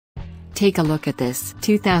Take a look at this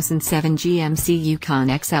 2007 GMC Yukon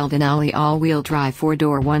XL Denali all-wheel drive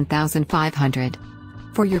 4-door 1500.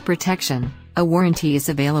 For your protection, a warranty is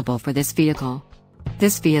available for this vehicle.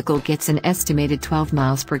 This vehicle gets an estimated 12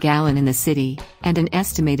 miles per gallon in the city, and an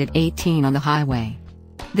estimated 18 on the highway.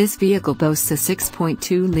 This vehicle boasts a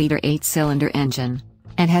 6.2-liter 8-cylinder engine,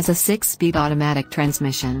 and has a 6-speed automatic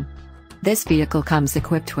transmission. This vehicle comes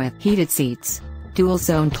equipped with heated seats,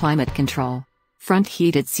 dual-zone climate control, front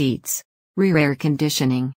heated seats, rear air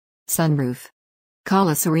conditioning, sunroof. Call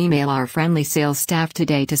us or email our friendly sales staff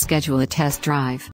today to schedule a test drive.